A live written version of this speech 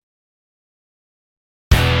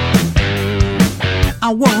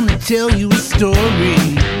I wanna tell you a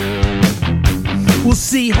story. We'll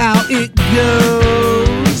see how it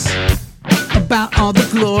goes. About all the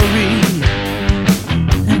glory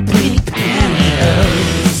and pink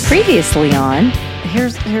pantyhose. Previously on,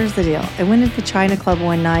 here's the deal. I went to the China Club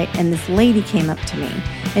one night, and this lady came up to me,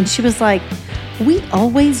 and she was like, "We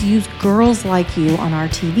always use girls like you on our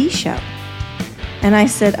TV show." And I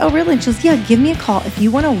said, "Oh, really?" And she goes, "Yeah, give me a call. If you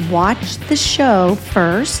want to watch the show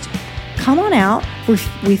first, come on out.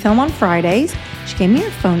 We film on Fridays." She gave me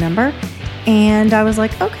her phone number, and I was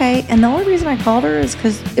like, "Okay." And the only reason I called her is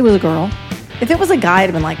because it was a girl. If it was a guy, I'd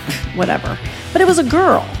have been like, whatever. But it was a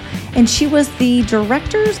girl. And she was the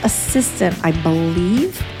director's assistant, I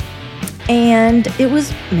believe. And it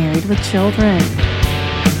was Married with Children.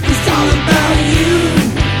 It's all about you.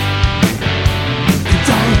 It's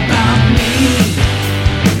all about me.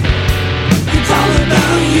 It's all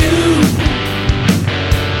about you.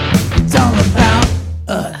 It's all about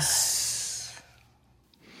us.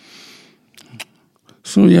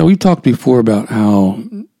 So, yeah, we talked before about how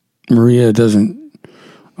Maria doesn't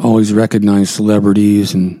always recognize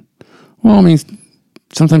celebrities. And, well, I mean,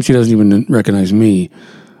 sometimes she doesn't even recognize me.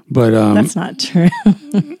 But That's not true.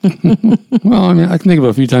 well, I mean, I can think of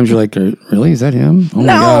a few times you're like, really? Is that him? Oh,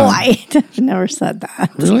 No, I've never said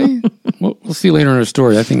that. Really? Well, we'll see later in our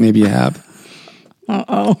story. I think maybe you have.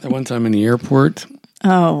 Uh-oh. At one time in the airport.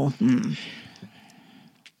 Oh.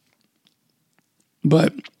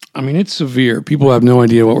 But, I mean, it's severe. People have no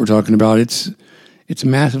idea what we're talking about. It's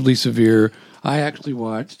massively severe. I actually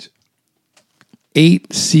watched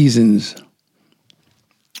 8 seasons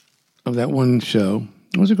of that one show.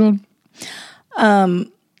 What was it called?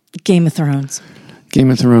 Game of Thrones. Game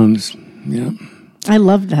of Thrones. Yeah. I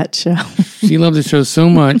loved that show. She loved the show so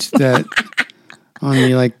much that on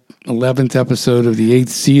the 11th episode of the 8th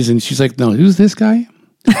season, she's like, "No, who's this guy?"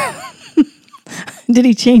 Did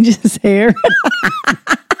he change his hair?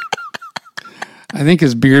 I think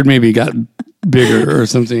his beard maybe got bigger or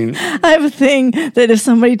something. I have a thing that if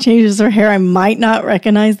somebody changes their hair, I might not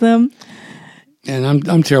recognize them. And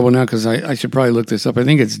I'm terrible now because I should probably look this up. I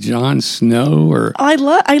think it's Jon Snow or... I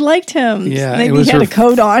liked him. Yeah, Maybe it was he had her a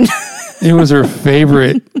coat on. It was her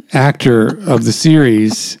favorite actor of the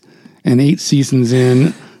series. And 8 seasons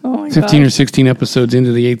in, Oh my 15 God. or 16 episodes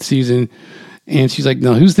into the 8th season. And she's like,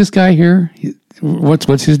 "No, who's this guy here?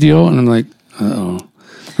 What's his deal?" And I'm like, uh-oh.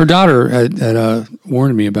 Her daughter had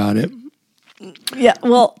warned me about it. Yeah,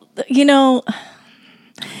 well,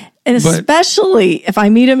 and especially if I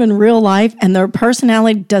meet them in real life and their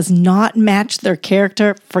personality does not match their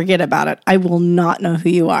character, forget about it. I will not know who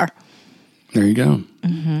you are. There you go.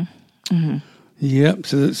 Mm-hmm. Mm-hmm. Yep.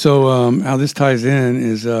 So how this ties in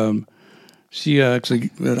is she actually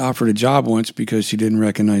got offered a job once because she didn't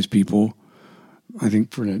recognize people. I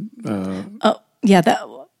think for That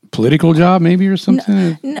political job maybe or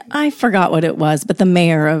something. I forgot what it was, but the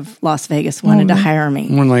mayor of Las Vegas wanted to hire me.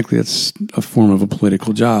 More than likely, it's a form of a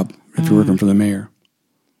political job if you're working for the mayor.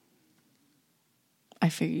 I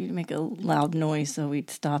figured you'd make a loud noise so we'd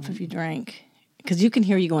stop if you drank. Because you can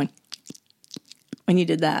hear you going when you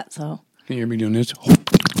did that, so. Can you hear me doing this?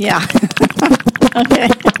 Yeah. Okay.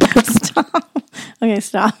 Stop. Okay,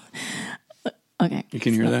 stop. Okay. You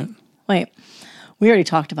can hear that? Wait. We already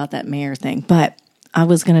talked about that mayor thing, but I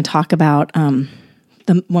was going to talk about when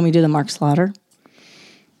we do the Mark Slaughter.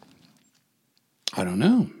 I don't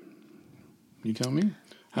know. You tell me.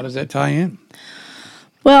 How does that tie in?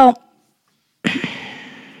 Well,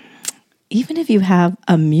 even if you have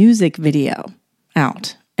a music video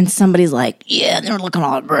out and somebody's like, "Yeah, they're looking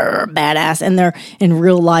all badass," and they're in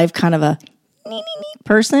real life kind of a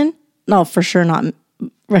person, no, for sure not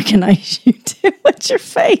recognize you too. What's your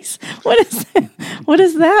face? What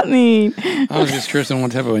does that mean? I was just curious on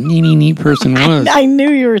what type of a neat person was. I knew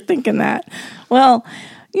you were thinking that. Well,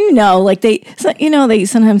 they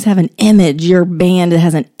sometimes have an image. Your band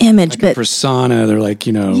has an image, Like a persona. They're like,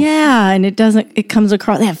 yeah, and it comes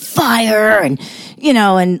across. They have fire and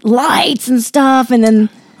and lights and stuff, and then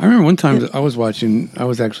I remember one time I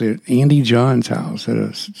was actually at Andy John's house at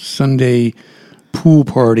a Sunday pool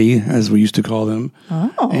party, as we used to call them.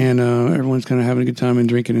 Oh. And everyone's kind of having a good time and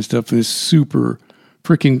drinking and stuff. And it's super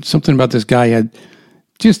freaking, something about this guy had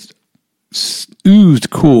just oozed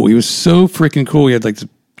cool. He was so freaking cool. He had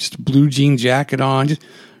just a blue jean jacket on,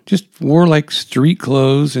 just wore like street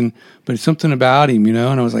clothes, but something about him, and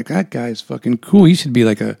I was like, that guy's fucking cool. He should be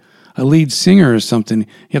like a lead singer or something.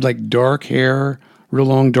 He had like dark hair, real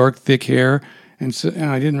long, dark, thick hair. And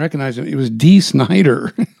I didn't recognize him. It was Dee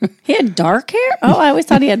Snider. He had dark hair? Oh, I always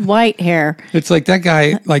thought he had white hair. It's like that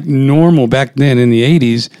guy, like normal back then in the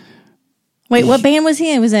 80s. Wait, what band was he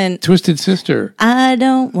in? He was in Twisted Sister. I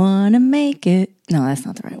Don't Want to Make It. No, that's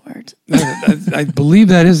not the right words. I believe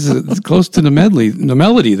that is close to the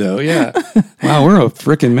melody, though. Yeah. Wow, we're a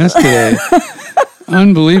freaking mess today.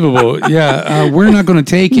 Unbelievable. Yeah, we're not going to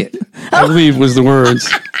take it, I believe was the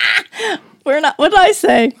words. We're not. What did I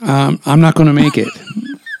say? I'm not going to make it.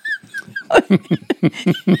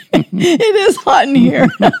 It is hot in here.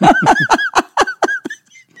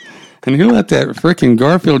 And who let that freaking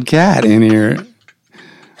Garfield cat in here?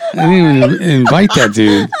 I didn't even invite that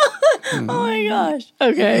dude. Oh my gosh.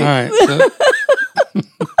 Okay. All right.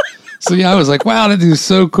 So yeah, I was like, wow, that dude's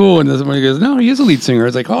so cool. And somebody goes, no, he is a lead singer. I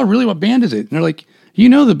was like, oh, really? What band is it? And they're like, you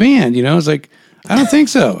know the band, I was like, I don't think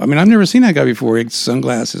so. I mean, I've never seen that guy before. He had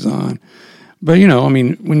sunglasses on. But, I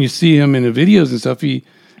mean, when you see him in the videos and stuff, he,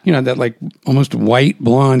 that like almost white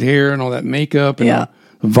blonde hair and all that makeup and a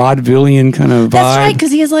vaudevillian kind of vibe. That's right,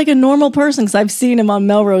 because he is like a normal person. Because I've seen him on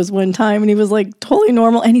Melrose one time, and he was like totally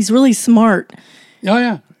normal, and he's really smart. Oh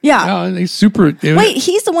yeah, yeah. He's super. Wait,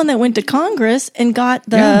 he's the one that went to Congress and got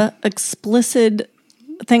the explicit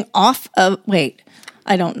thing off of. Wait,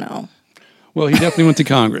 I don't know. Well, he definitely went to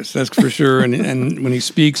Congress. That's for sure. And when he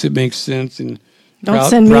speaks, it makes sense. And don't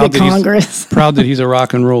send me to Congress. Proud that he's a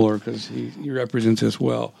rock and roller because he represents us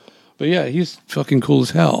well. But yeah, he's fucking cool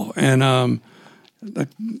as hell. And I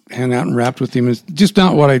hung out and rapped with him. It's just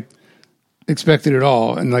not what I expected at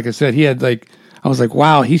all. And like I said, he had I was like,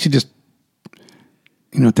 wow, he should just,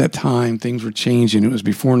 at that time things were changing. It was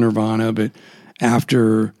before Nirvana, but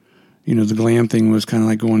after, the glam thing was kind of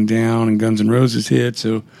like going down and Guns N' Roses hit.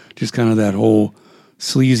 So just kind of that whole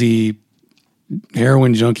sleazy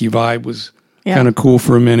heroin junkie vibe was kind of cool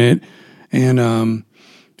for a minute. And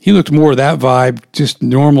he looked more of that vibe, just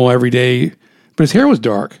normal every day, but his hair was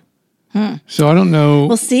dark. So I don't know.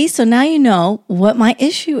 Well, see, so now you know what my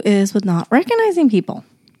issue is with not recognizing people.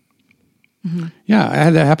 Mm-hmm. Yeah, I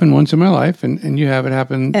had that happen once in my life, and you have it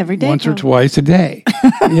happen every day, once or twice a day.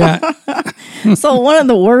 Yeah. So one of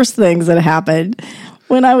the worst things that happened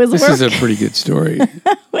when I was This is a pretty good story.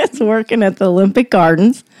 I was working at the Olympic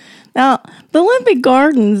Gardens. Now, the Olympic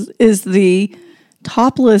Gardens is the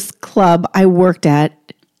topless club I worked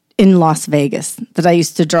at in Las Vegas that I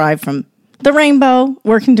used to drive from the Rainbow,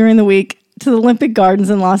 working during the week, to the Olympic Gardens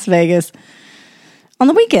in Las Vegas on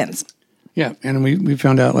the weekends. Yeah, and we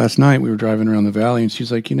found out last night, we were driving around the valley, and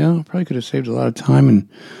she's like, I probably could have saved a lot of time and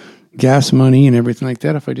gas money and everything like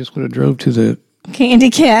that if I just would have drove to the Candy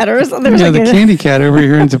Cat or something. Yeah, the Candy Cat over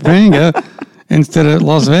here in Topanga instead of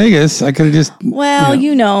Las Vegas. I could have just... Well,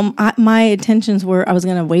 my intentions were I was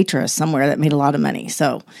going to waitress somewhere that made a lot of money.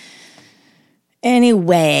 So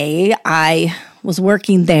anyway, I was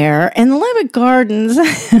working there, and the Olympic Gardens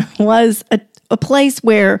was a place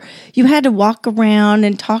where you had to walk around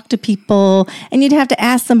and talk to people, and you'd have to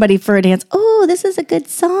ask somebody for a dance. Oh, this is a good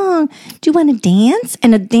song. Do you want to dance?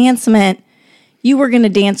 And a dance meant you were going to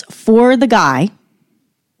dance for the guy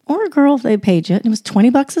or a girl if they paid you. And it was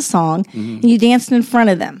 $20 a song, and you danced in front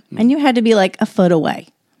of them, and you had to be like a foot away.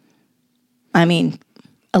 I mean,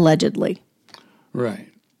 allegedly. Right.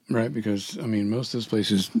 Right, because, most of those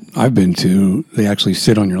places I've been to, they actually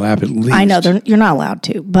sit on your lap at least. I know, you're not allowed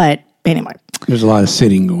to, but anyway. There's a lot of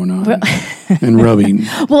sitting going on and rubbing.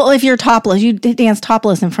 Well, if you're topless, you dance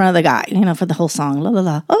topless in front of the guy, for the whole song. La, la,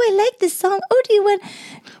 la. Oh, I like this song. Oh, do you want...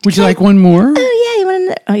 Would you like one more? Oh, yeah. You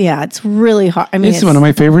want to... Oh, yeah, it's really hard. It's one of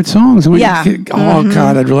my favorite songs. Yeah. Oh,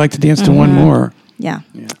 God, I'd like to dance to one more. Yeah.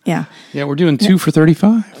 Yeah, we're doing 2 for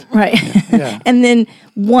 $35. Right. Yeah. And then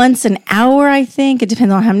once an hour, I think, it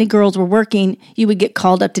depends on how many girls were working, you would get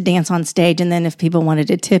called up to dance on stage. And then if people wanted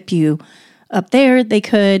to tip you up there, they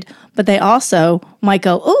could. But they also might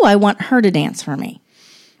go, oh, I want her to dance for me.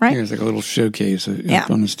 Right? There's like a little showcase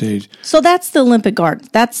up on the stage. So that's the Olympic Gardens.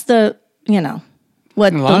 That's the,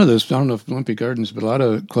 what. And a lot of those, I don't know if Olympic Gardens, but a lot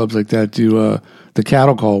of clubs like that do the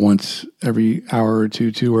cattle call once every hour or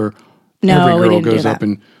two, too, where every girl goes up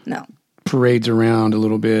and parades around a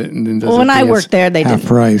little bit, and then does when I worked there, they half didn't.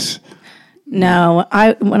 Price. No,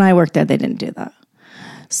 when I worked there, they didn't do that.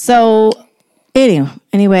 So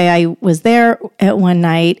anyway, I was there at one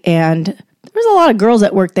night, and there was a lot of girls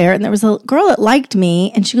that worked there, and there was a girl that liked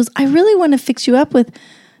me, and she goes, I really want to fix you up with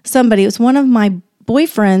somebody. It was one of my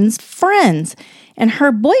boyfriend's friends, and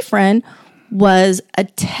her boyfriend was a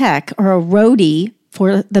tech or a roadie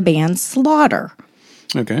for the band Slaughter.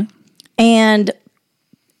 Okay. And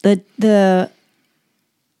the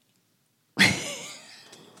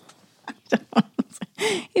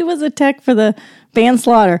he was a tech for the band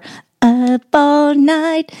Slaughter. Up all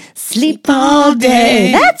night, sleep all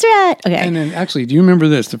day. That's right. Okay. And then, actually, do you remember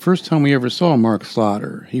this? The first time we ever saw Mark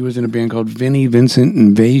Slaughter, he was in a band called Vinnie Vincent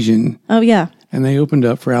Invasion. Oh, yeah. And they opened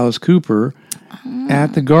up for Alice Cooper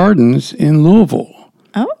at the Gardens in Louisville.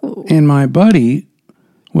 Oh. And my buddy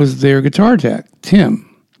was their guitar tech,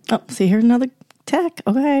 Tim. Oh, see, here's another tech.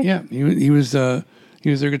 Okay. Yeah, he was their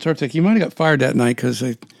guitar tech. He might have got fired that night because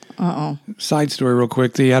side story real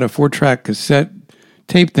quick. They had a 4-track cassette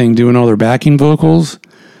tape thing doing all their backing vocals.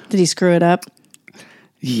 Did he screw it up?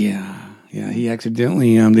 Yeah. He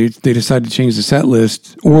accidentally they decided to change the set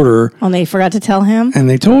list order. Oh, they forgot to tell him? And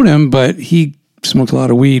they told him, but he smoked a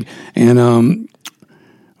lot of weed. And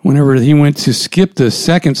whenever he went to skip the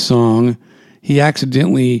second song, he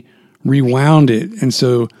accidentally rewound it. And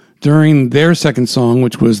so during their second song,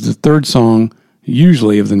 which was the third song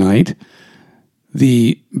usually of the night,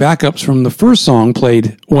 the backups from the first song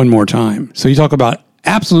played one more time. So you talk about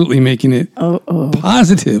absolutely making it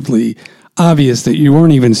positively obvious that you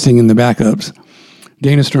weren't even singing the backups.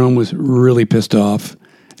 Dana Strom was really pissed off,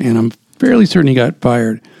 and I'm fairly certain he got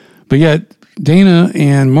fired. But yet, Dana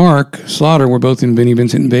and Mark Slaughter were both in Vinnie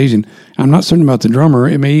Vincent Invasion. I'm not certain about the drummer.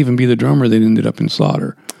 It may even be the drummer that ended up in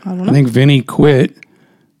Slaughter. I think Vinnie quit,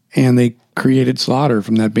 and they created Slaughter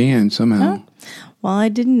from that band somehow. Oh. Well, I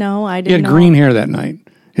didn't know. He had green hair that night.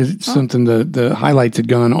 It's something the highlights had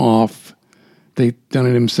gone off. They'd done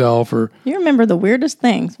it himself, or you remember the weirdest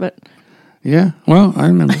things, but yeah. Well, I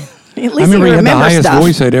remember. At least I remember you he had the highest stuff.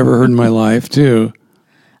 voice I'd ever heard in my life too.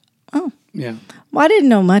 Oh, yeah. Well, I didn't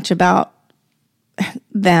know much about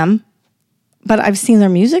them, but I've seen their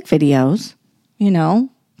music videos. You know,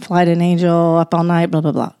 Flight an Angel, Up All Night, blah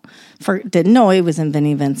blah blah. Didn't know he was in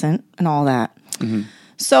Vinnie Vincent and all that. Mm-hmm.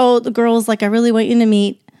 So the girl was like, "I really want you to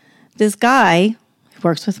meet this guy who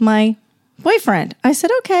works with my boyfriend." I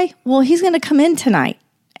said, "Okay, well, he's going to come in tonight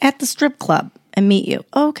at the strip club and meet you."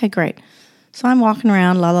 Oh, okay, great. So I'm walking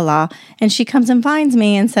around, la la la, and she comes and finds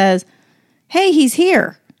me and says, "Hey, he's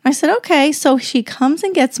here." I said, "Okay." So she comes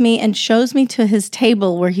and gets me and shows me to his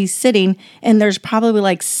table where he's sitting, and there's probably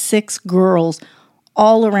like 6 girls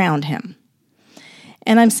all around him.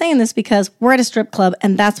 And I'm saying this because we're at a strip club,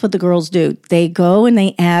 and that's what the girls do. They go and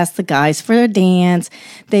they ask the guys for a dance.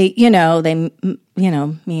 They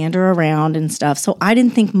meander around and stuff. So I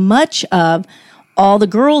didn't think much of all the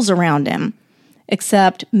girls around him,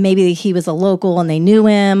 except maybe he was a local and they knew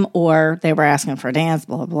him, or they were asking for a dance,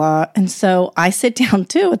 blah, blah, blah. And so I sit down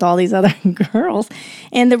too with all these other girls,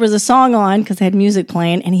 and there was a song on because they had music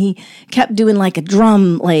playing, and he kept doing like a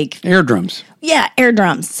drum, like air drums. Yeah, air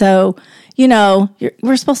drums. So,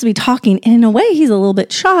 we're supposed to be talking. And in a way, he's a little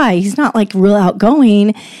bit shy. He's not like real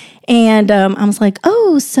outgoing. And I was like,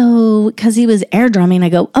 oh, so because he was air drumming, I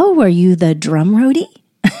go, oh, are you the drum roadie?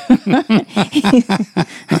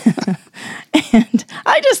 And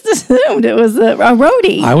I just assumed it was a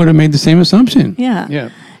roadie. I would have made the same assumption. Yeah. Yeah.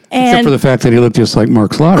 Except for the fact that he looked just like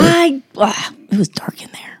Mark Slaughter. It was dark in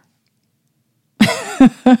there.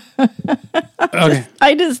 Okay.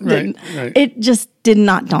 I just didn't. Right. It just did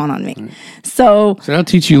not dawn on me. Right. So I'll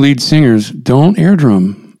teach you lead singers, don't air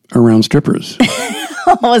drum around strippers.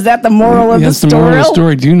 Oh, is that the moral of the story? That's the moral of the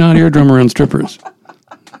story. Do not air drum around strippers.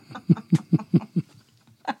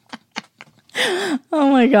 Oh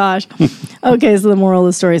my gosh. Okay, so the moral of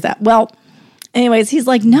the story is that. Well, anyways, he's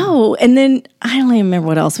like, no. And then I don't even remember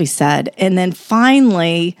what else we said. And then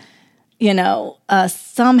finally,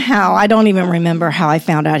 somehow, I don't even remember how I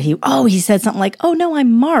found out he said something like, oh no,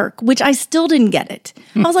 I'm Mark, which I still didn't get it.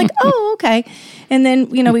 I was like, oh, okay. And then,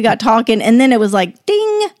 we got talking, and then it was like,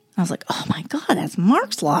 ding. I was like, oh my God, that's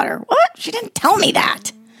Mark Slaughter. What? She didn't tell me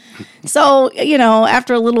that. So,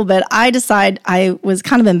 after a little bit, I decided I was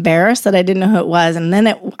kind of embarrassed that I didn't know who it was. And then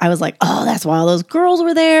I was like, oh, that's why all those girls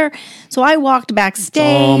were there. So I walked backstage.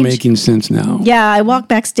 It's all making sense now. Yeah, I walked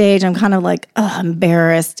backstage. I'm kind of like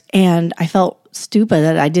embarrassed. And I felt stupid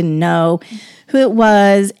that I didn't know who it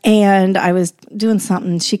was. And I was doing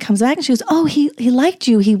something. She comes back and she goes, oh, he liked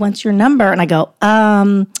you. He wants your number. And I go,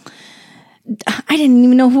 I didn't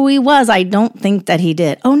even know who he was. I don't think that he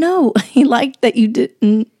did. Oh, no, he liked that you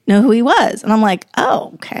didn't know who he was. And I'm like,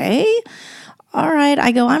 oh, okay. All right.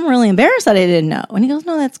 I go, I'm really embarrassed that I didn't know. And he goes,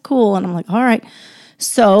 no, that's cool. And I'm like, all right.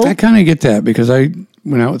 So I kind of get that because I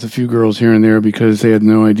went out with a few girls here and there because they had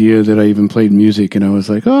no idea that I even played music. And I was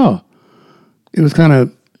like, oh, it was kind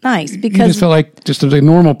of nice because you just felt like just a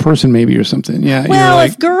normal person maybe or something. Yeah. Well,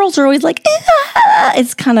 if girls are always like,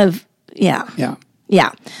 it's kind of, yeah.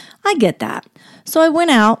 I get that. So I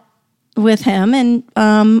went out with him, and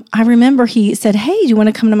I remember he said, hey, do you want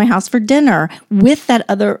to come to my house for dinner with that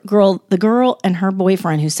other girl? The girl and her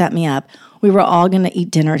boyfriend who set me up we were all going to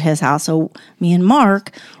eat dinner at his house. So me and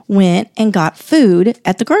Mark went and got food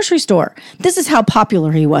at the grocery store. This is how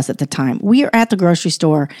popular he was at the time. We are at the grocery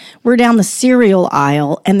store. We're down the cereal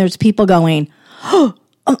aisle, and there's people going, oh,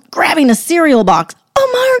 I'm grabbing a cereal box.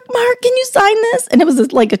 Oh, Mark, can you sign this? And it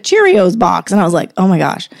was like a Cheerios box. And I was like, oh my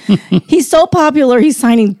gosh, he's so popular. He's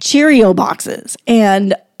signing Cheerio boxes.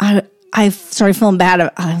 And I started feeling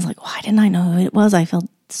bad. I was like, why didn't I know who it was? I felt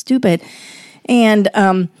stupid. And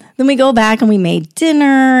then we go back and we made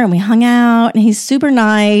dinner and we hung out, and he's super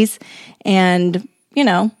nice. And,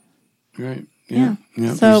 Right. Yeah.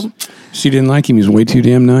 Yeah. So she didn't like him. He was way too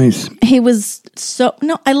damn nice. he was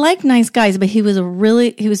I like nice guys, but he was a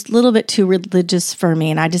little bit too religious for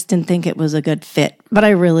me, and I just didn't think it was a good fit. But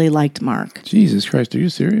I really liked Mark. Jesus Christ, are you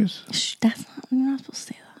serious? You're not supposed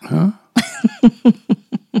to say that. Huh?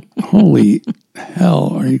 Holy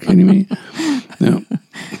hell, are you kidding me? No.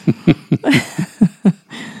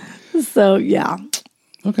 So, yeah.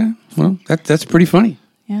 Okay. Well, that's pretty funny.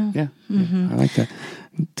 Yeah. Yeah. I like that.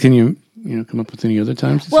 Can you come up with any other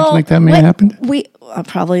times that something like that may have happened? We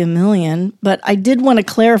probably a million, but I did want to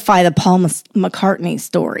clarify the Paul McCartney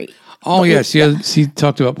story. Oh, yes. She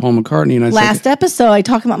talked about Paul McCartney. And Last episode, I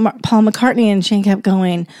talked about Paul McCartney, and Shane kept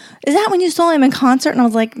going, is that when you saw him in concert? And I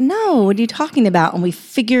was like, no, what are you talking about? And we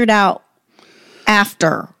figured out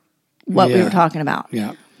after what we were talking about.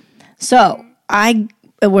 Yeah. So I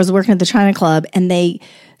was working at the China Club, and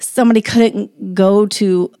somebody couldn't go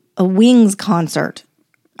to a Wings concert.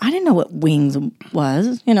 I didn't know what Wings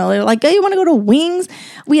was. They were like, hey, you want to go to Wings?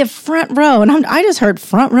 We have front row. And I just heard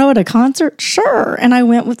front row at a concert. Sure. And I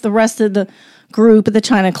went with the rest of the group at the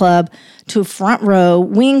China Club to a front row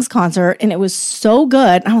Wings concert. And it was so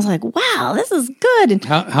good. And I was like, wow, this is good. And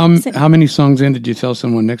how many songs in did you tell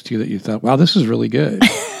someone next to you that you thought, wow, this is really good?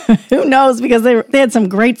 Who knows? Because they had some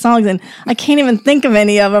great songs. And I can't even think of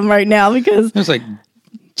any of them right now because. It's like.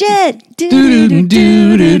 Jet.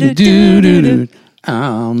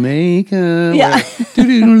 I'll make a Yeah.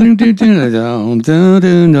 Don't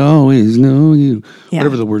always know you. Yeah.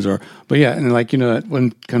 Whatever the words are. But yeah, and that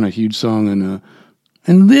one kind of huge song and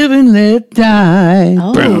live and let die.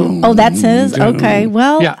 Oh, that's his? Okay.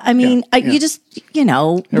 Well, Yeah, I mean, you just,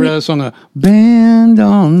 Remember that song, Band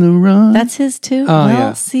on the Run? that's his too. Oh, Well,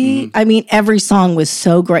 yeah. see, I mean, every song was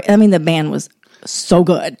so great. I mean, the band was so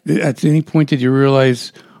good. At any point did you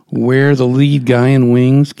realize where the lead guy in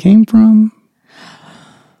Wings came from?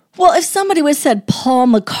 Well, if somebody would have said Paul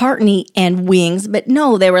McCartney and Wings, but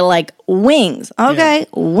no, they were like Wings. Okay,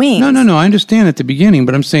 Wings. No. I understand at the beginning,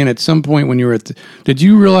 but I'm saying at some point when you were did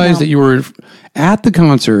you realize that you were at the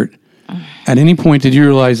concert? At any point, did you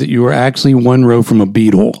realize that you were actually one row from a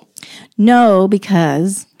Beatle? No,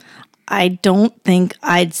 because I don't think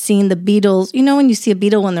I'd seen the Beatles. You know when you see a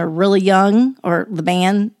Beatle when they're really young, or the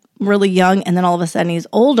band really young, and then all of a sudden he's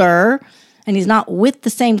older, and he's not with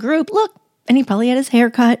the same group. Look, and he probably had his hair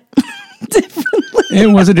cut differently.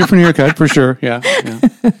 It was a different haircut for sure. Yeah.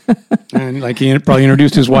 And like he probably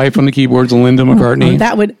introduced his wife on the keyboards, Linda McCartney.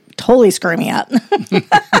 That would totally screw me up.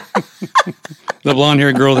 The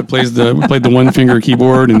blonde-haired girl that played the one-finger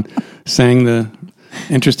keyboard and sang the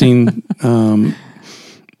interesting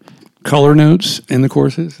color notes in the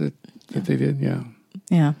courses that they did. Yeah.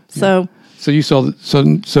 Yeah. So you saw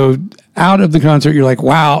so out of the concert, you're like,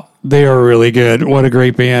 wow, they are really good. What a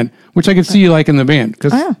great band. Which I could see you like in the band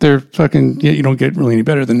because they're fucking. You don't get really any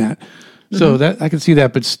better than that. So that I can see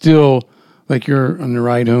that, but still, like you're on the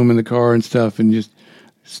ride home in the car and stuff, and just.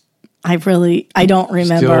 I don't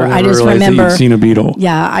remember. Still never I just realized that remember you'd seen a Beatle.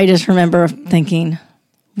 Yeah, I just remember thinking,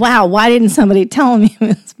 wow, why didn't somebody tell me it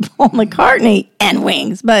was Paul McCartney and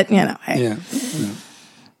Wings? But, hey.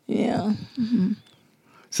 Yeah. Mm-hmm.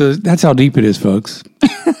 So that's how deep it is, folks.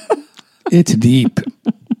 It's deep.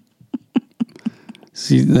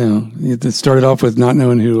 See, it started off with not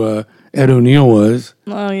knowing who Ed O'Neill was.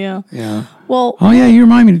 Oh, yeah. Yeah. Well, oh, yeah, you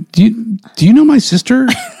remind me. Do you know my sister?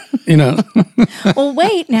 Well,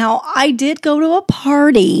 wait, now I did go to a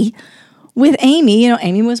party with Amy.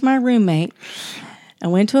 Amy was my roommate. I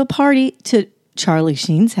went to a party to Charlie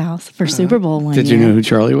Sheen's house for Super Bowl one year. Did you know who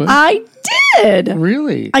Charlie was? I did.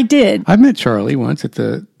 Really? I did. I met Charlie once at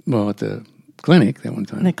the clinic that one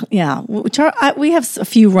time. We have a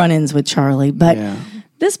few run-ins with Charlie, but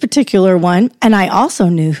this particular one, and I also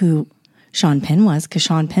knew who Sean Penn was because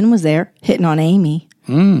Sean Penn was there hitting on Amy.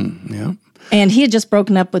 Yeah. And he had just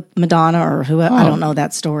broken up with Madonna or who, I don't know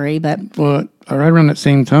that story, but. Well, right around that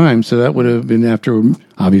same time, so that would have been after,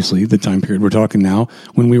 obviously, the time period we're talking now,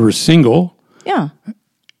 when we were single. Yeah.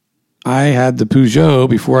 I had the Peugeot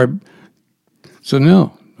before so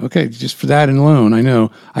no. Okay, just for that alone, I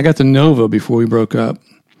know. I got the Nova before we broke up.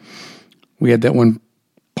 we had that one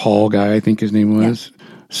Paul guy, I think his name was,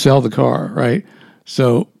 sell the car, right?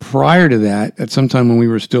 So prior to that, at some time when we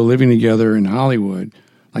were still living together in Hollywood,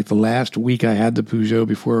 like the last week I had the Peugeot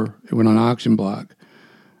before it went on auction block.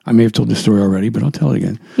 I may have told this story already, but I'll tell it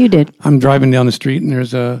again. You did. I'm driving down the street and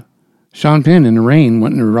there's a Sean Penn in the rain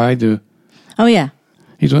wanting to ride to. Oh yeah.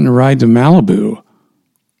 He's wanting to ride to Malibu.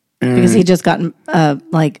 And Because he just got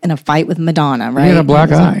like in a fight with Madonna, right? he had a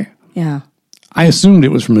black eye. Yeah. I assumed it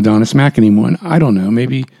was from Madonna smacking him one. I don't know.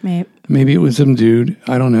 Maybe it was some dude.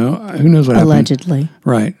 I don't know. Who knows what happened? Allegedly.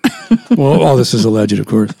 Right. Well, all this is alleged, of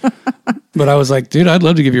course. But I was like, dude, I'd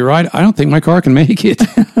love to give you a ride. I don't think my car can make it.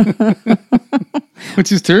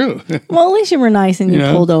 Which is true. Well, at least you were nice and you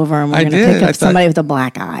pulled over and were going to pick up somebody with a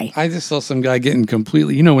black eye. I just saw some guy getting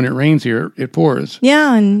completely, when it rains here, it pours.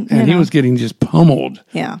 Yeah. And he was getting just pummeled.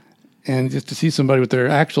 Yeah. And just to see somebody with their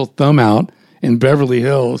actual thumb out in Beverly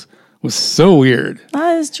Hills was so weird.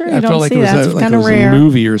 That is true. I felt like it was kind of rare. a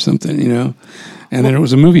movie or something, And then it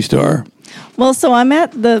was a movie star. Well, so I'm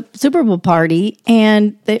at the Super Bowl party,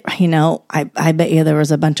 and I bet you there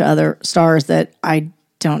was a bunch of other stars that I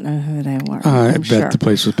don't know who they were. I bet the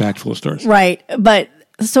place was packed full of stars. Right. But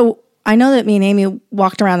so I know that me and Amy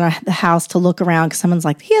walked around the house to look around because someone's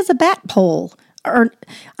like, he has a bat pole. Or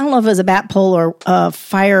I don't know if it was a bat pole or a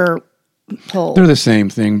fire pole. They're the same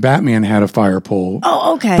thing. Batman had a fire pole.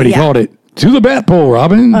 Oh, okay. But he called it to the bat pole,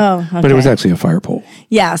 Robin. Oh, okay. But it was actually a fire pole.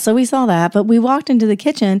 Yeah, so we saw that. But we walked into the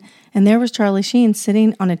kitchen, and there was Charlie Sheen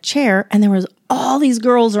sitting on a chair, and there was all these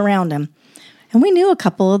girls around him. And we knew a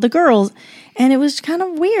couple of the girls, and it was kind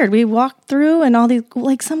of weird. We walked through, and all these,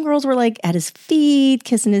 like, some girls were, like, at his feet,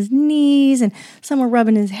 kissing his knees, and some were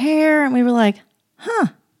rubbing his hair, and we were like, huh.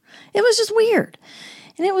 It was just weird.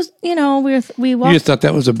 And it was, we walked. You just thought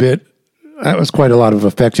that was quite a lot of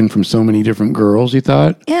affection from so many different girls, you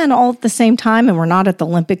thought? Yeah, and all at the same time, and we're not at the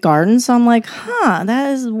Olympic Gardens. So I'm like,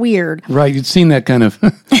 that is weird. Right, you'd seen that kind of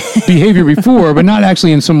behavior before, but not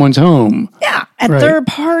actually in someone's home. Yeah, at their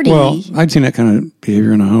party. Well, I'd seen that kind of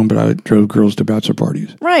behavior in a home, but I drove girls to bachelor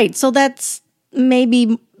parties. Right, so that's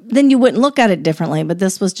maybe, then you wouldn't look at it differently, but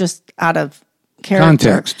this was just out of character.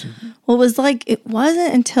 Context. Well, it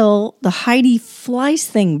wasn't until the Heidi Fleiss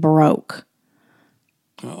thing broke.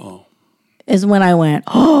 Uh-oh. Is when I went,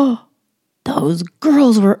 those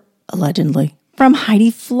girls were allegedly from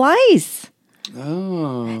Heidi Fleiss.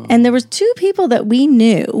 Oh. And there was two people that we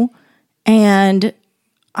knew, and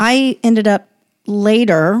I ended up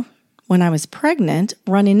later, when I was pregnant,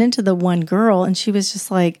 running into the one girl, and she was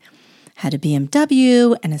just like, had a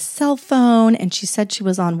BMW and a cell phone, and she said she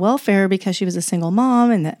was on welfare because she was a single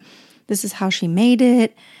mom, and that this is how she made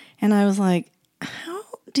it. And I was like, how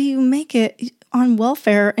do you make it on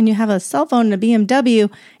welfare and you have a cell phone and a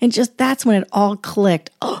BMW? And just that's when it all clicked.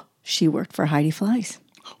 Oh, she worked for Heidi Fleiss.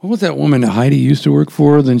 What was that woman that Heidi used to work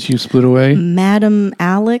for? Then she split away? Madam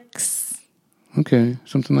Alex. Okay,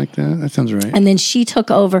 something like that. That sounds right. And then she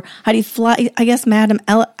took over. Heidi Fleiss, I guess Madam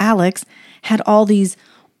Alex had all these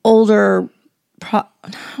older, I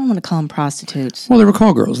don't want to call them prostitutes. Well, they were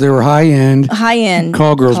call girls. They were high-end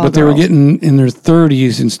call girls, but they were getting in their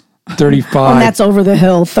 30s and 35. And that's over the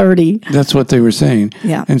hill, 30. That's what they were saying.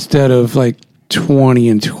 Yeah. Instead of like 20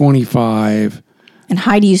 and 25. And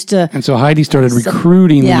Heidi used to... And so Heidi started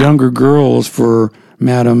recruiting the younger girls for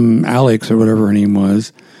Madam Alex or whatever her name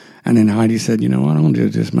was. And then Heidi said, I want to do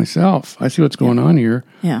this myself. I see what's going on here.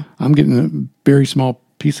 Yeah. I'm getting a very small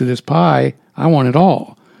piece of this pie. I want it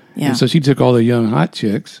all. Yeah. And so she took all the young hot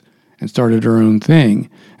chicks and started her own thing.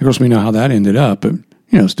 Of course, we know how that ended up, but,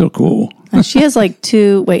 still cool. And she has like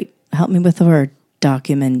help me with the word,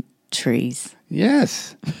 documentaries.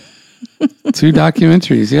 Yes. 2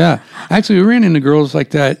 documentaries, yeah. Actually, we ran into girls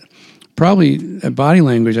like that, probably at Body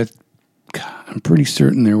Language. I'm pretty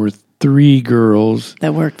certain there were 3 girls.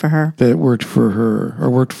 That worked for her? That worked for her, or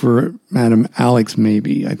worked for Madam Alex,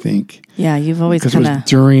 maybe, I think. Yeah, you've always kind of... Because it was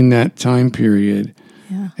during that time period.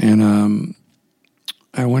 Yeah. And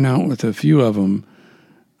I went out with a few of them.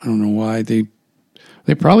 I don't know why. They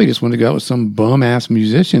probably just wanted to go out with some bum-ass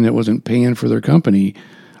musician that wasn't paying for their company.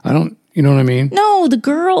 You know what I mean? No, the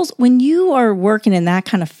girls, when you are working in that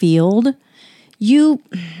kind of field, how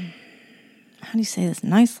do you say this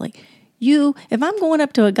nicely? If I'm going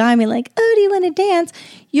up to a guy and be like, oh, do you want to dance?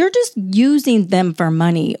 You're just using them for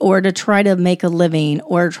money or to try to make a living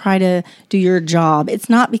or try to do your job. It's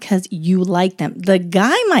not because you like them. The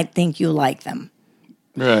guy might think you like them.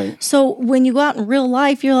 Right. So when you go out in real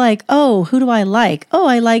life, you're like, oh, who do I like? Oh,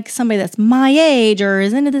 I like somebody that's my age or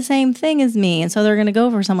is into the same thing as me. And so they're going to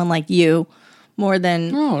go for someone like you more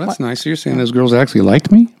than... Oh, that's nice. So you're saying those girls actually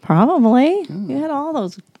liked me? Probably. You had all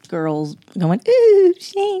those girls going, ooh,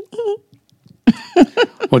 Shane.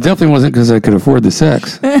 Well, it definitely wasn't because I could afford the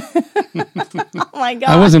sex. Oh my God.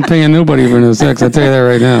 I wasn't paying nobody for no sex. I'll tell you that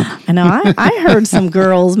right now. I know. I heard some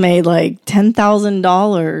girls made like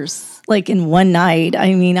 $10,000 like in one night.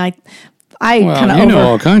 I mean, I Well, kind of you know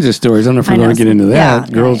all kinds of stories. I don't know if we're I know going to get into that.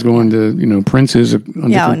 yeah, Girls right. going to, princes on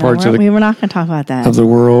different parts of we were not going to talk about that. the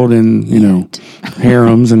world and,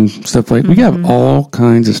 harems and stuff like that. We have all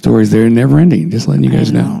kinds of stories there, never ending. Just letting you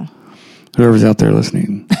guys know. Whoever's out there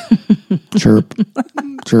listening. Chirp.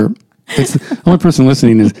 Chirp. It's the only person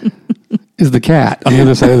listening is the cat on the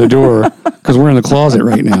other side of the door because we're in the closet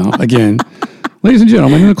right now. Again, ladies and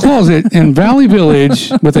gentlemen, in the closet in Valley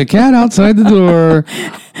Village with a cat outside the door,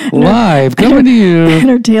 live, coming to you. And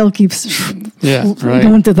her tail keeps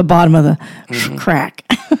going through the bottom of the crack.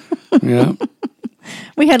 Yeah.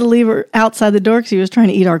 We had to leave her outside the door because she was trying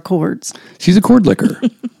to eat our cords. She's a cord licker.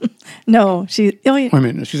 No, she. Oh yeah. I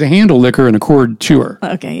mean, she's a handle licker and a cord chewer.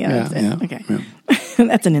 Okay, yeah, that's it. yeah, Okay, yeah.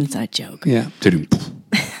 that's an inside joke. Yeah.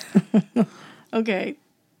 Okay.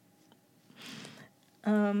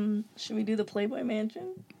 Should we do the Playboy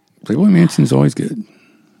Mansion? Playboy Mansion's always good.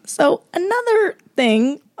 So another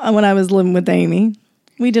thing, when I was living with Amy,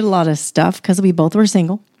 we did a lot of stuff because we both were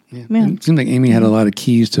single. Yeah. It seemed like Amy had a lot of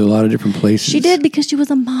keys to a lot of different places. She did because she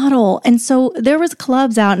was a model. And so there was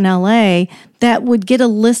clubs out in LA that would get a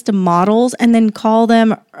list of models and then call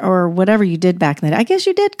them or whatever you did back in the day. I guess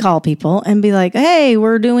you did call people and be like, hey,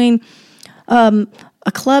 we're doing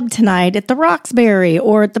a club tonight at the Roxbury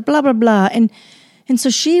or at the blah, blah, blah. And so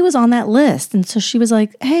she was on that list. And so she was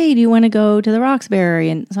like, hey, do you want to go to the Roxbury?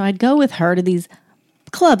 And so I'd go with her to these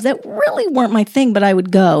clubs that really weren't my thing, but I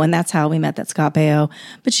would go. And that's how we met that Scott Baio.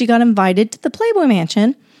 But she got invited to the Playboy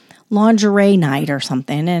Mansion lingerie night or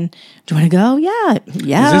something. And do you want to go? Yeah.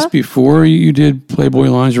 Is this before you did Playboy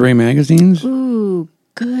lingerie magazines? Ooh,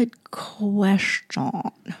 good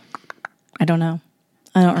question. I don't know.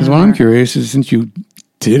 I don't remember. Because what I'm curious is, since you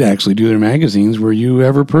did actually do their magazines, were you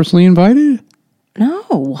ever personally invited?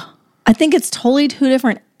 No. I think it's totally two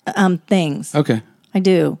different things. Okay. I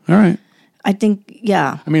do. All right. I think,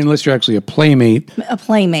 yeah. I mean, unless you're actually a playmate. A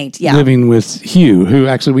playmate, yeah. Living with Hugh, who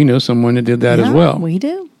actually we know someone that did that as well. We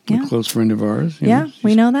do. Yeah. A close friend of ours.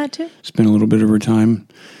 We know that too. Spent a little bit of her time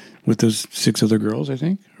with those 6 other girls, I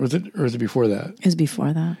think. Or was it before that? It was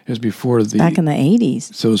before that. It was before the... Back in the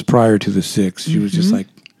 80s. So it was prior to the 6. She was just like...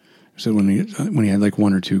 So when he had like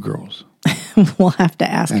 1 or 2 girls. We'll have to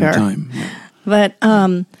ask her. At a time. Yeah. But,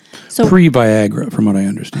 so... Pre-Viagra, from what I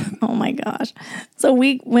understand. Oh my gosh. So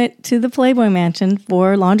we went to the Playboy Mansion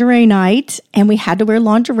for lingerie night, and we had to wear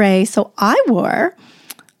lingerie. So I wore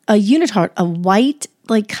a unitard, a white,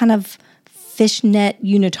 like kind of fishnet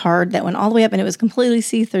unitard that went all the way up, and it was completely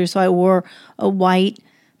see-through. So I wore a white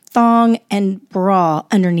thong and bra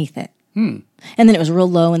underneath it. And then it was real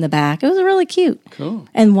low in the back. It was really cute. Cool.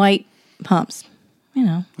 And white pumps,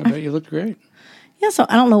 I bet you looked great. Yeah, so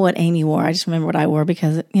I don't know what Amy wore. I just remember what I wore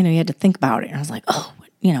because, you had to think about it. And I was like, oh,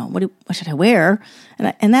 what should I wear?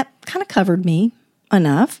 And that kind of covered me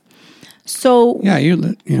enough. So... Yeah,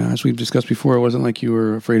 as we've discussed before, it wasn't like you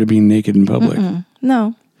were afraid of being naked in public.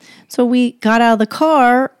 No. So we got out of the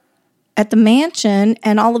car at the mansion,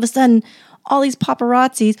 and all of a sudden, all these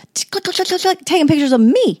paparazzis taking pictures of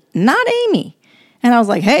me, not Amy. And I was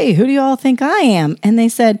like, hey, who do you all think I am? And they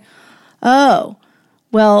said, oh...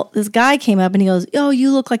 Well, this guy came up and he goes, oh,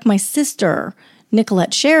 you look like my sister,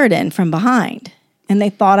 Nicolette Sheridan, from behind. And they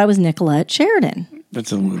thought I was Nicolette Sheridan.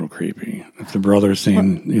 That's a little creepy. If the brother's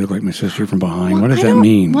saying, you look like my sister from behind, what does that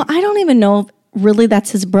mean? Well, I don't even know if really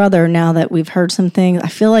that's his brother now that we've heard some things. I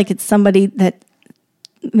feel like it's somebody that,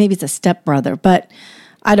 maybe it's a stepbrother, but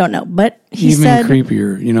I don't know. But he said... Even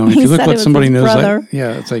creepier, if you look like somebody knows,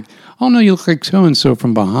 it's like, oh no, you look like so-and-so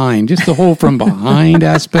from behind. Just the whole from behind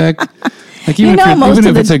aspect. Like even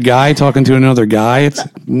if it's a guy talking to another guy, it's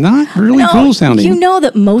not really cool sounding. You know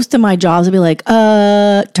that most of my jobs would be like,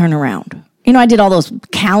 turn around. I did all those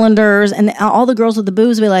calendars, and all the girls with the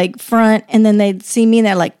boobs would be like front, and then they'd see me and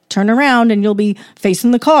they're like, turn around, and you'll be facing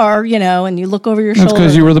the car, and you look over your shoulder. That's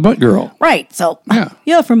because you were the butt girl. Right. So,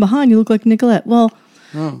 yeah, from behind you look like Nicolette. Well,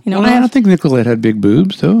 I don't think Nicolette had big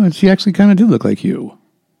boobs, though. She actually kind of did look like you.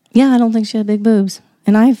 Yeah, I don't think she had big boobs.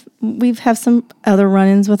 And we've had some other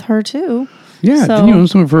run-ins with her too. Yeah, didn't you own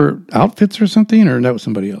some of her outfits or something, or that was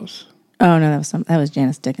somebody else? Oh no, that was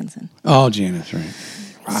Janice Dickinson. Oh, Janice, right?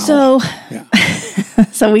 Wow. So,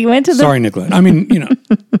 so we went to Sorry, Nicolette. I mean,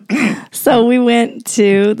 So we went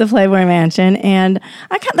to the Playboy Mansion, and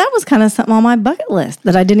that was kind of something on my bucket list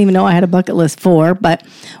that I didn't even know I had a bucket list for. But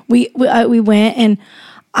we went, and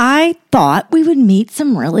I thought we would meet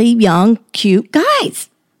some really young, cute guys.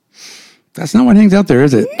 That's not what hangs out there,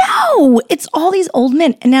 is it? No, it's all these old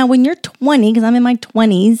men. And now when you're 20, because I'm in my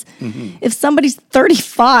 20s, if somebody's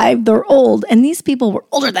 35, they're old. And these people were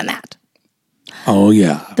older than that. Oh,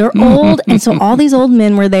 yeah. They're old. And so all these old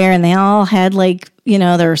men were there and they all had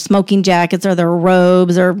their smoking jackets or their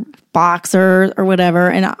robes or boxers or whatever.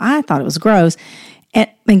 And I thought it was gross.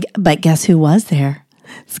 But guess who was there?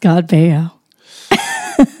 Scott Baio.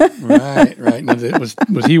 Right. Now,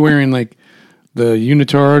 was he wearing like the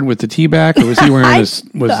unitard with the T-back, or was he wearing he's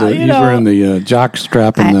wearing the jock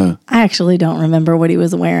strap and I actually don't remember what he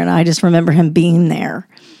was wearing. I just remember him being there.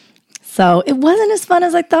 So it wasn't as fun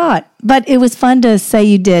as I thought, but it was fun to say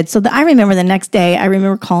you did. So I remember the next day, I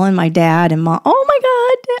remember calling my dad and mom, oh my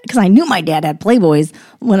God, because I knew my dad had Playboys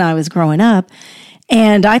when I was growing up.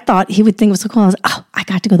 And I thought he would think it was so cool. I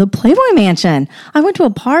got to go to the Playboy Mansion. I went to a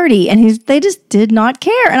party and they just did not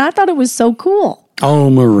care. And I thought it was so cool. Oh,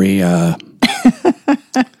 Maria.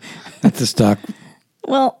 That's the stock.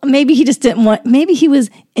 Well, maybe he just maybe he was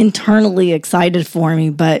internally excited for me,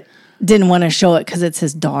 but didn't want to show it because it's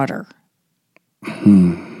his daughter.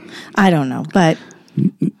 I don't know, but.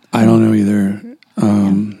 I don't know either.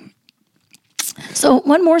 So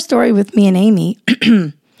one more story with me and Amy.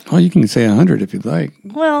 Oh, you can say 100 if you'd like.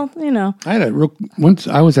 Well, I had once.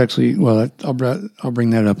 I was actually. Well, I'll bring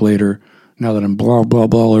that up later. Now that I'm blah blah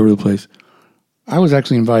blah all over the place, I was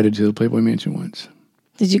actually invited to the Playboy Mansion once.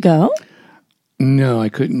 Did you go? No, I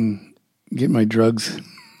couldn't get my drugs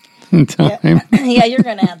in time. Yeah, you're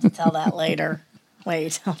going to have to tell that later.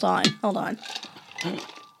 Wait, hold on.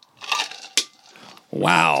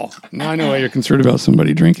 Wow. Now I know why you're concerned about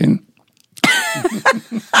somebody drinking.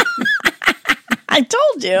 I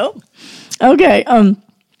told you. Okay.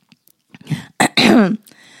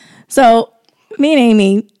 So me and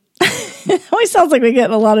Amy, it always sounds like we get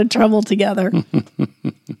in a lot of trouble together.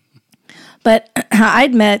 But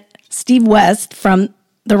I'd met Steve West from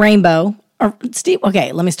the Rainbow.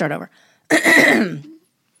 Okay, let me start over.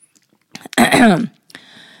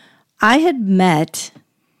 I had met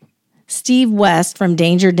Steve West from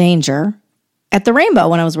Danger Danger at the Rainbow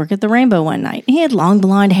when I was working at the Rainbow one night. He had long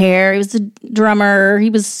blonde hair. He was a drummer. He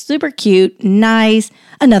was super cute, nice,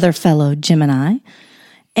 another fellow Gemini.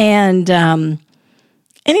 And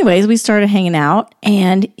anyways, we started hanging out,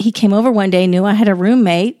 and he came over one day, knew I had a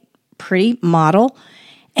roommate, pretty model,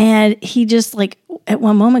 and he just at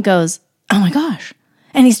one moment goes, oh my gosh.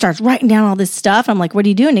 And he starts writing down all this stuff. I'm like, what are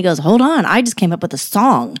you doing? He goes, hold on, I just came up with a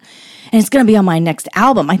song. And it's going to be on my next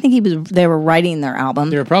album. I think they were writing their album.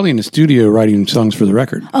 They were probably in the studio writing songs for the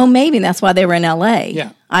record. Oh, maybe that's why they were in LA.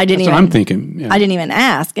 Yeah. That's what I'm thinking. Yeah. I didn't even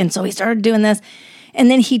ask. And so he started doing this.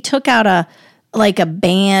 And then he took out a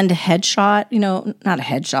band headshot, not a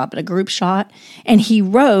headshot, but a group shot. And he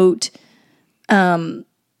wrote something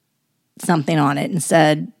on it and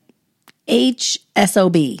said,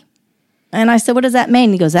 HSOB. And I said, what does that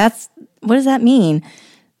mean? He goes, what does that mean?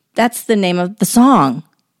 That's the name of the song.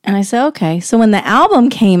 And I said, okay. So when the album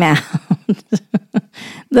came out,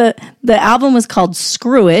 the album was called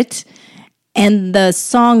Screw It, and the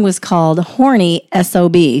song was called Horny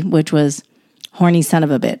SOB, which was Horny Son of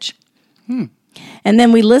a Bitch. And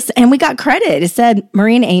then we listened, and we got credit. It said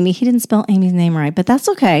Marie and Amy. He didn't spell Amy's name right, but that's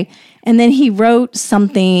okay. And then he wrote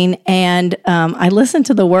something, and I listened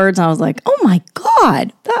to the words, and I was like, "Oh my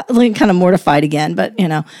God!" That kind of mortified again, but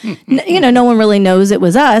no one really knows it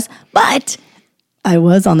was us. But I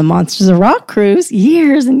was on the Monsters of Rock cruise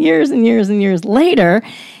years and years and years and years later,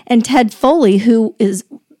 and Ted Foley, who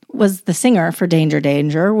was the singer for Danger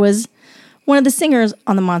Danger, was one of the singers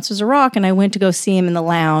on the Monsters of Rock, and I went to go see him in the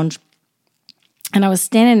lounge. And I was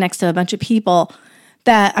standing next to a bunch of people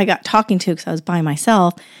that I got talking to because I was by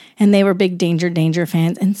myself, and they were big Danger Danger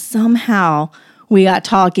fans. And somehow we got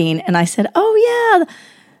talking, and I said, oh, yeah.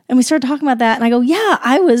 And we started talking about that, and I go, yeah,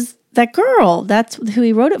 I was that girl. That's who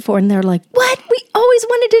he wrote it for. And they're like, what? We always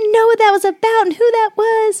wanted to know what that was about and who that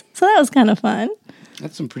was. So that was kind of fun.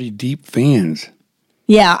 That's some pretty deep fans.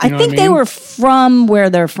 Yeah, I think they were from where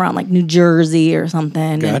they're from, like New Jersey or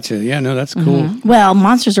something. Gotcha. Yeah, no, that's cool. Well,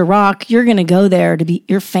 Monsters of Rock, you're going to go there to be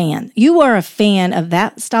your fan. You are a fan of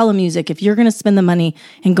that style of music if you're going to spend the money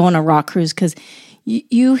and go on a rock cruise, because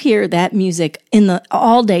you hear that music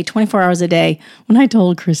all day, 24 hours a day. When I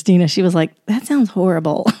told Christina, she was like, that sounds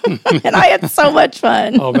horrible. And I had so much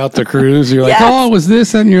fun. Oh, about the cruise? You're like, oh, was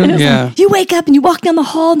this? And you're like, you wake up and you walk down the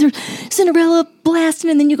hall and there's Cinderella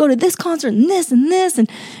blasting, and then you go to this concert and this and this.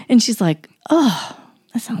 And she's like, oh,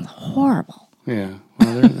 that sounds horrible. Yeah.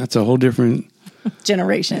 Well, that's a whole different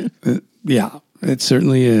generation. Yeah, it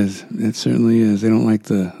certainly is. It certainly is. They don't like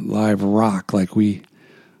the live rock like we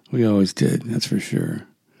always did. That's for sure.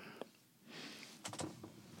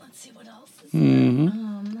 Let's see what else is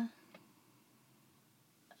there.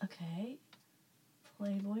 Okay.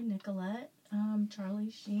 Playboy, Nicolette,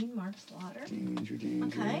 Charlie Sheen, Mark Slaughter. Danger.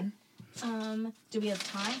 Okay. Do we have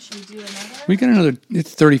time? Should we do another? We got another.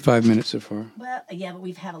 It's 35 minutes so far. Well, yeah, but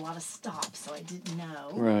we've had a lot of stops, so I didn't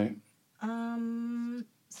know. Right.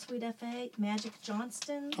 Sweet F.A., Magic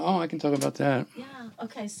Johnston. Oh, I can talk about that. Yeah.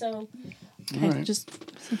 Okay. So. Okay,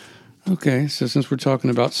 Okay, so since we're talking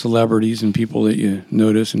about celebrities and people that you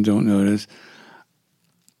notice and don't notice,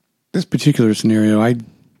 this particular scenario, I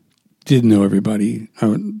did know everybody.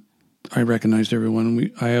 I recognized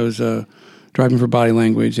everyone. I was driving for Body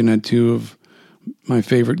Language and had two of my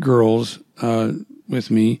favorite girls with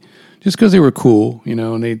me, just because they were cool,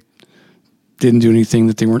 and they didn't do anything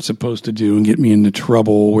that they weren't supposed to do and get me into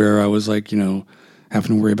trouble where I was like, having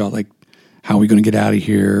to worry about like, how are we going to get out of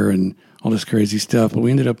here and all this crazy stuff. But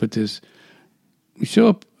we ended up at we show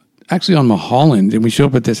up actually on Mulholland, and we show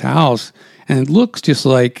up at this house, and it looks just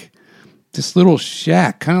like this little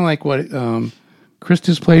shack, kind of like what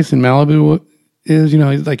Krista's place in Malibu is,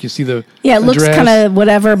 like you see the it looks kind of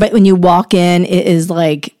whatever, but when you walk in, it is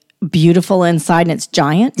like beautiful inside and it's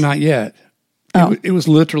giant. Not yet. Oh. It was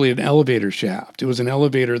literally an elevator shaft. It was an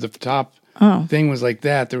elevator. The top thing was like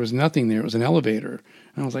that. There was nothing there. It was an elevator.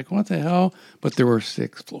 And I was like, what the hell? But there were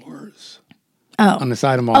 6 floors. Oh. On the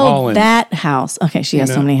side of Mulholland. Oh, that house. Okay, she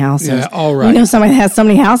has so many houses. Yeah, all right. Somebody that has so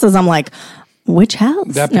many houses. I'm like, which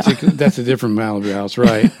house? That's a different Malibu house,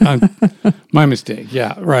 right? My mistake.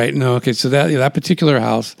 Yeah, right. No, okay. So that particular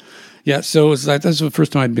house. Yeah, so it was like, that's the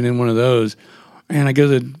first time I'd been in one of those. And I go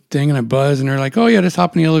to the thing and I buzz and they're like, oh yeah, just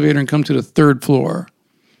hop in the elevator and come to the 3rd floor.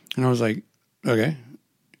 And I was like, okay.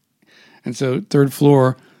 And so 3rd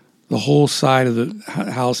floor, the whole side of the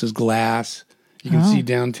house is glass. You can see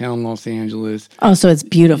downtown Los Angeles. Oh, so it's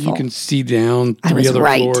beautiful. You can see down 3 other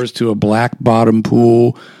floors to a black bottom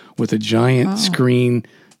pool with a giant screen.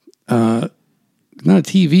 Not a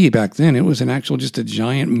TV back then. It was just a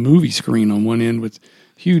giant movie screen on one end with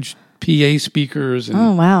huge PA speakers. And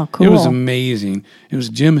oh, wow. Cool. It was amazing. It was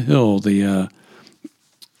Jim Hill, the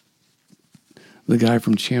guy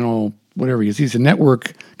from Channel, whatever he is. He's a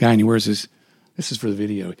network guy, and he wears this is for the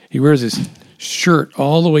video. He wears this shirt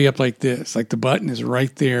all the way up like this. Like the button is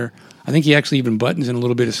right there. I think he actually even buttons in a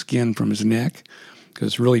little bit of skin from his neck because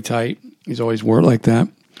it's really tight. He's always wore it like that.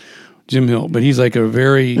 Jim Hill. But he's like a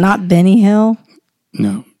very... Not Benny Hill?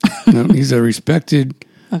 No. He's a respected...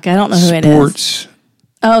 Okay, I don't know who it is. Sports...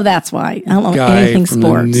 Oh, that's why. I don't know anything from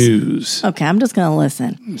sports. The news. Okay, I'm just going to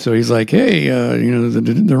listen. So he's like, hey,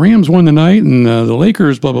 the Rams won the night and the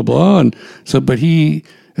Lakers, blah, blah, blah. And so, but he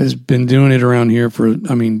has been doing it around here for,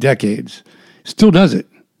 decades. Still does it.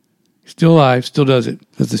 Still alive, still does it.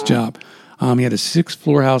 Does this job. He had a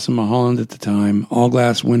 6-floor house in Mulholland at the time, all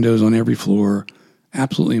glass windows on every floor.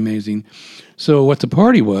 Absolutely amazing. So what the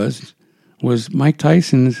party was Mike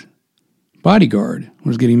Tyson's bodyguard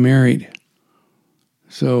was getting married.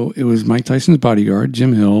 So it was Mike Tyson's bodyguard,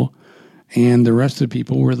 Jim Hill, and the rest of the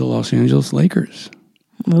people were the Los Angeles Lakers.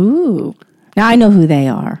 Ooh. Now I know who they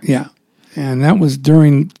are. Yeah. And that was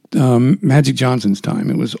during Magic Johnson's time.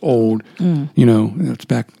 It was old. It's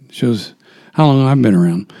back, shows how long I've been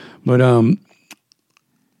around. But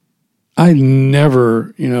I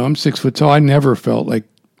never, I'm 6 foot tall. I never felt like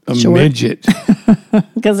a midget.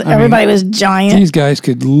 Because everybody was giant. These guys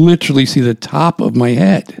could literally see the top of my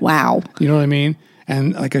head. Wow. You know what I mean?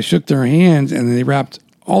 And like I shook their hands and they wrapped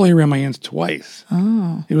all the way around my hands twice.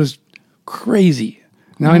 Oh. It was crazy.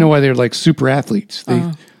 Now I know why they're like super athletes.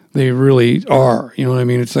 They really are. You know what I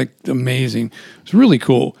mean? It's like amazing. It's really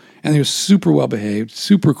cool. And they were super well behaved,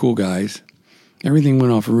 super cool guys. Everything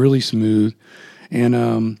went off really smooth.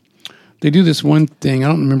 And they do this one thing. I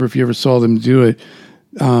don't remember if you ever saw them do it.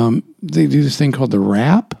 They do this thing called the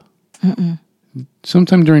rap.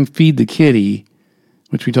 Sometime during Feed the Kitty,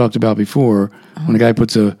 which we talked about before, when a guy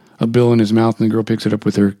puts a bill in his mouth and the girl picks it up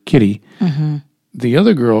with her kitty, the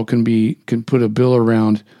other girl can put a bill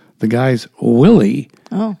around the guy's willy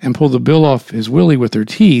and pull the bill off his willy with her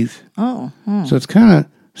teeth. So it's kind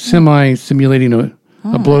of semi-simulating a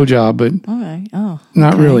blowjob, but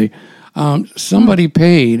not really. Somebody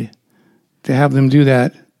paid to have them do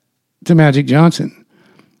that to Magic Johnson.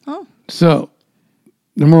 So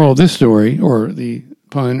the moral of this story, or the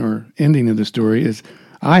pun or ending of the story, is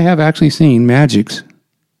I have actually seen Magic's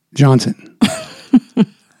Johnson. I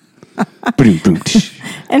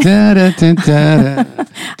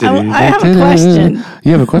have a question.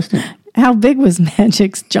 You have a question? How big was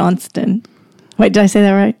Magic's Johnston? Wait, did I say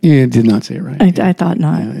that right? You did not say it right. I thought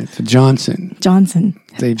not. Yeah, it's a Johnson.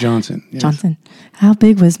 Say Johnson. Yes. Johnson. How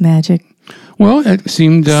big was Magic? Well, it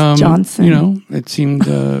seemed, Johnson. it seemed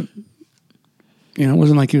it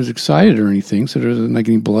wasn't like he was excited or anything. So there wasn't like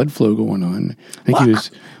any blood flow going on. I think he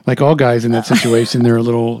was like all guys in that situation. They're a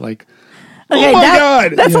little like, Okay, oh my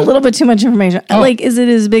God. That's a little bit too much information. Like, is it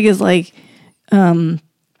as big as like, like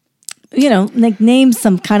name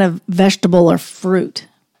some kind of vegetable or fruit?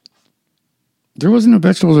 There wasn't no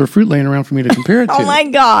vegetables or fruit laying around for me to compare it to. Oh my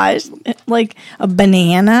gosh. Like a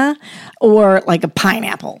banana or like a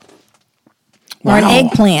pineapple or an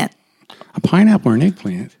eggplant. A pineapple or an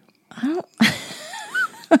eggplant?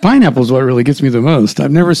 Pineapple is what really gets me the most.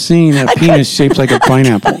 I've never seen a penis shaped like a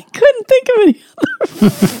pineapple. I couldn't think of any other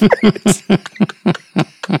fruit.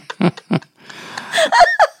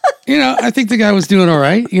 I think the guy was doing all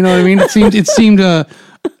right. You know what I mean? It seemed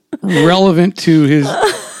relevant to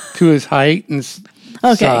his height and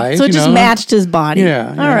size. So it just matched his body.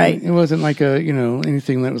 Yeah. All right. It wasn't like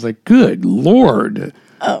anything that was like, good Lord.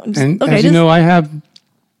 Oh, and as you know, I have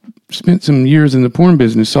spent some years in the porn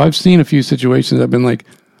business, so I've seen a few situations I've been like,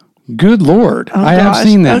 good Lord. I have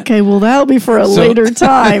seen that. Okay, well, that'll be for a later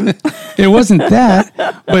time. It wasn't that,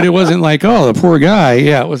 but it wasn't like, oh, the poor guy.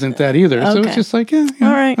 Yeah, it wasn't that either. So it's just like, yeah.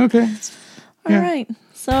 All right. Okay. All right.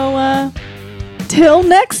 So, till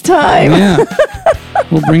next time. Yeah.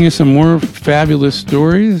 We'll bring you some more fabulous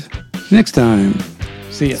stories next time.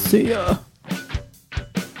 See ya. See ya.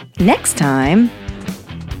 Next time.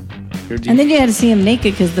 And then you had to see him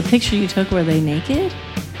naked because the picture you took, were they naked?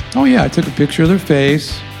 Oh, yeah. I took a picture of their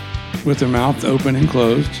face with their mouth open and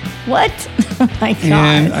closed. What? Oh, my God.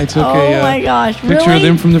 And I took picture of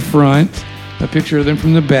them from the front, a picture of them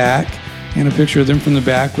from the back, and a picture of them from the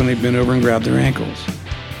back when they bent over and grabbed their ankles.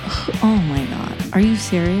 Oh, my God. Are you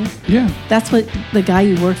serious? Yeah. That's what the guy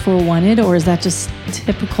you worked for wanted, or is that just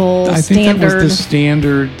typical, I think standard? that was the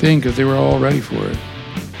standard thing because they were all ready for it.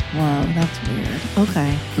 Whoa, that's weird.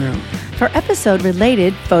 Okay. Yeah. For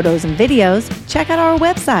episode-related photos and videos, check out our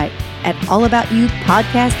website at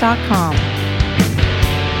allaboutyoupodcast.com.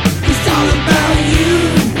 It's all about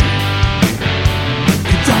you.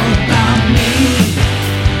 It's all about me.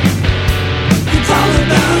 It's all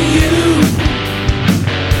about you.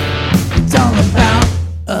 It's all about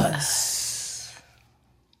us.